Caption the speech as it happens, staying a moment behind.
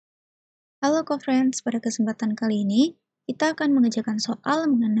Halo co-friends, pada kesempatan kali ini kita akan mengerjakan soal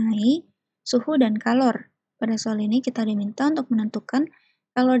mengenai suhu dan kalor. Pada soal ini kita diminta untuk menentukan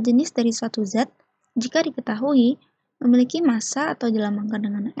kalor jenis dari suatu zat jika diketahui memiliki massa atau dilambangkan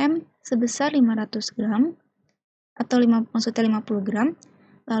dengan M sebesar 500 gram atau 50 gram.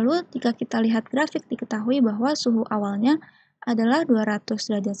 Lalu jika kita lihat grafik diketahui bahwa suhu awalnya adalah 200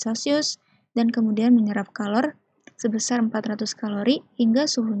 derajat Celcius dan kemudian menyerap kalor sebesar 400 kalori hingga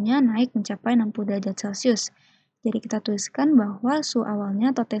suhunya naik mencapai 60 derajat Celcius. Jadi kita tuliskan bahwa suhu awalnya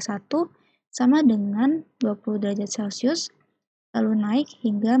atau T1 sama dengan 20 derajat Celcius, lalu naik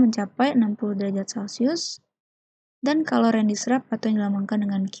hingga mencapai 60 derajat Celcius, dan kalor yang diserap atau yang dilambangkan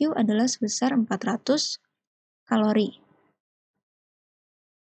dengan Q adalah sebesar 400 kalori.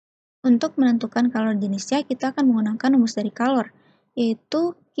 Untuk menentukan kalor jenisnya, kita akan menggunakan rumus dari kalor,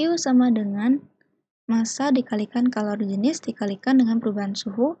 yaitu Q sama dengan massa dikalikan kalor jenis dikalikan dengan perubahan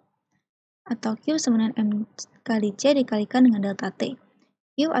suhu, atau Q sama dengan M kali C dikalikan dengan delta T.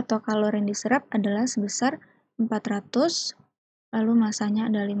 Q atau kalor yang diserap adalah sebesar 400, lalu massanya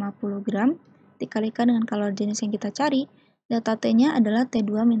adalah 50 gram, dikalikan dengan kalor jenis yang kita cari, delta T-nya adalah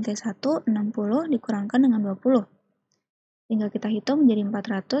T2 min T1, 60 dikurangkan dengan 20. Tinggal kita hitung menjadi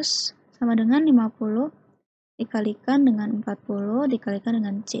 400 sama dengan 50 dikalikan dengan 40 dikalikan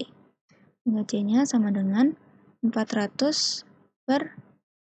dengan C. Hingga C-nya sama dengan 400 per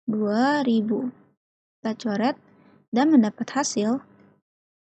 2000. Kita coret dan mendapat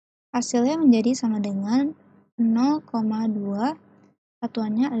hasilnya menjadi sama dengan 0,2,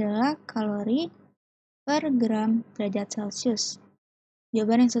 satuannya adalah kalori per gram derajat Celcius.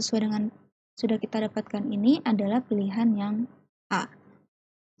 Jawaban yang sesuai dengan sudah kita dapatkan ini adalah pilihan yang A.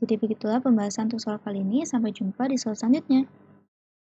 Jadi begitulah pembahasan untuk soal kali ini. Sampai jumpa di soal selanjutnya.